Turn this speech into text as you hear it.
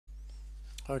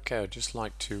Okay, I'd just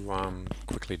like to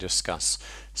quickly discuss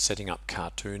setting up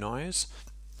cartoon eyes.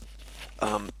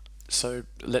 So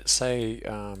let's say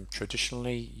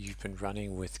traditionally you've been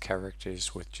running with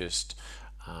characters with just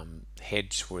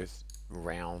heads with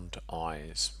round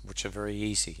eyes, which are very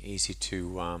easy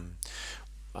to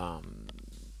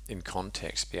in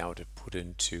context be able to put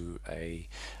into a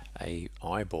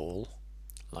eyeball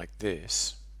like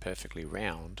this, perfectly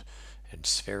round and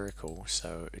spherical,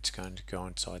 so it's going to go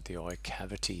inside the eye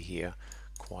cavity here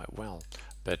quite well.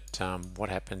 But what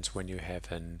happens when you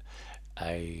have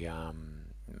a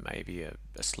maybe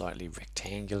a slightly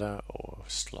rectangular or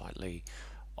slightly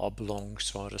oblong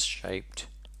sort of shaped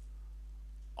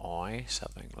eye,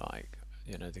 something like,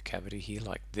 the cavity here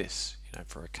like this,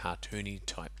 for a cartoony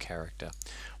type character?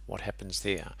 What happens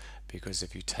there? Because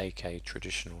if you take a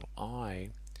traditional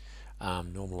eye,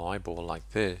 normal eyeball like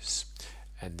this,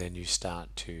 and then you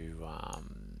start to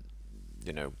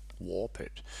warp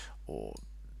it or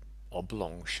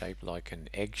oblong shape like an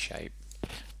egg shape,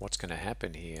 what's going to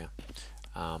happen here,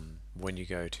 when you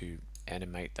go to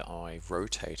animate the eye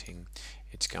rotating,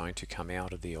 it's going to come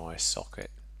out of the eye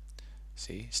socket.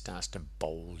 See, it starts to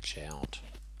bulge out.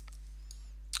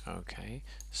 Okay,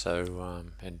 so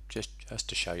and just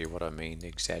to show you what I mean,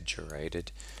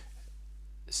 exaggerated,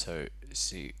 so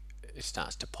see, it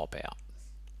starts to pop out.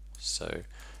 So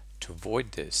to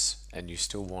avoid this, and you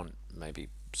still want maybe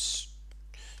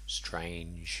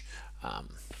strange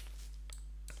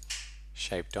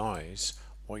shaped eyes,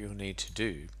 what you'll need to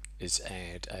do is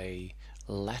add a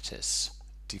lattice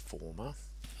deformer.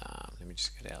 Let me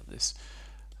just get out this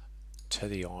to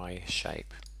the eye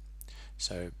shape.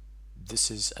 So this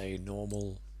is a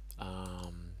normal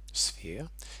sphere,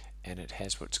 and it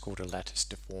has what's called a lattice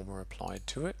deformer applied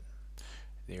to it.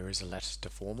 There is a lattice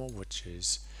deformer, which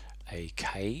is a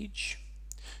cage.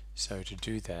 So to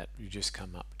do that, you just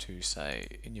come up to,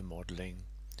 say, in your modeling,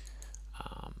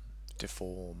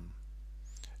 deform,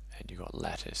 and you've got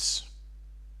lattice,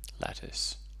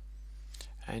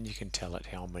 and you can tell it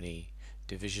how many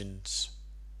divisions,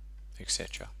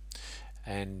 etc.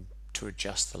 And to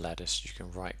adjust the lattice, you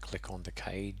can right click on the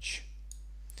cage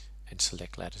and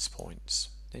select lattice points.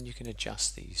 Then you can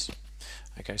adjust these.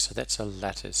 Okay, so that's a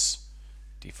lattice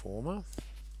deformer.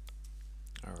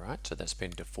 Alright, so that's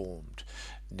been deformed.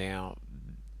 Now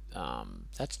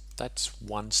that's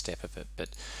one step of it, but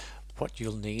what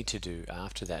you'll need to do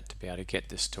after that to be able to get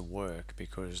this to work,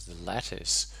 because the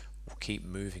lattice will keep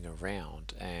moving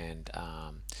around, and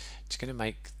it's going to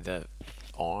make the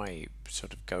eye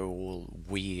sort of go all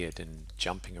weird and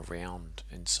jumping around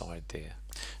inside there.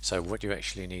 So what you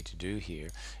actually need to do here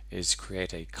is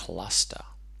create a cluster,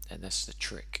 and that's the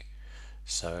trick.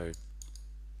 So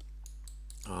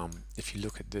if you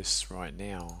look at this right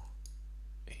now,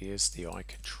 here's the eye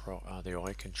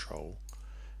control,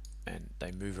 and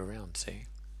they move around. See,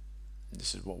 and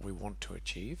this is what we want to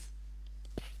achieve.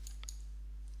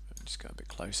 Just go a bit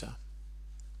closer.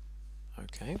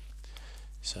 Okay,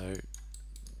 so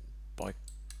by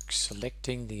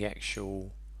selecting the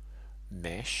actual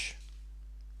mesh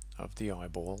of the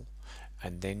eyeball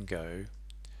and then go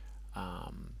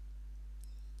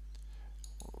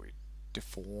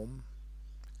deform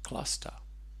cluster,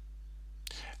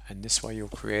 and this way you'll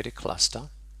create a cluster.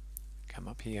 Come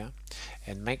up here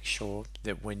and make sure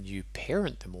that when you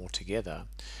parent them all together,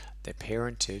 they're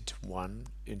parented one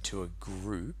into a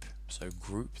group. So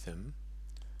group them.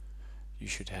 You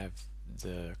should have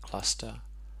the cluster,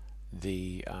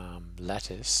 the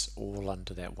lattice, all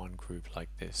under that one group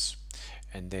like this,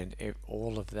 and then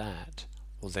all of that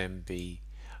will then be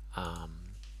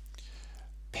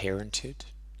parented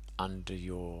under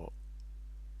your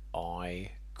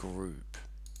eye group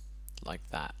like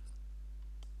that.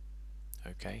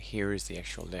 Okay, here is the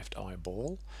actual left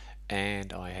eyeball,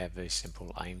 and I have a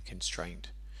simple aim constraint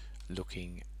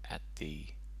looking at the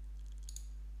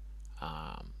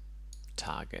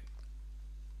target.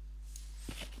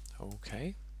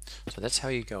 Okay, so that's how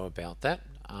you go about that.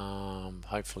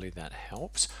 Hopefully that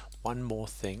helps. One more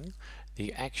thing,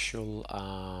 the actual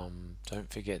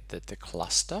don't forget that the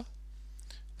cluster,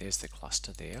 there's the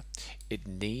cluster there, it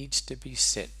needs to be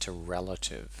set to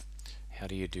relative. How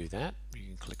do you do that? You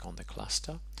can click on the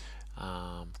cluster,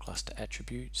 cluster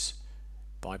attributes.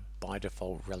 By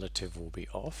default, relative will be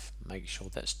off. Make sure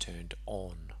that's turned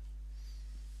on.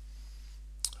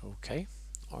 Okay,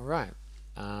 all right.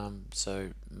 So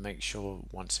make sure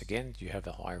once again you have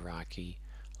a hierarchy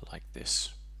like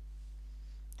this.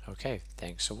 Okay,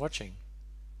 thanks for watching.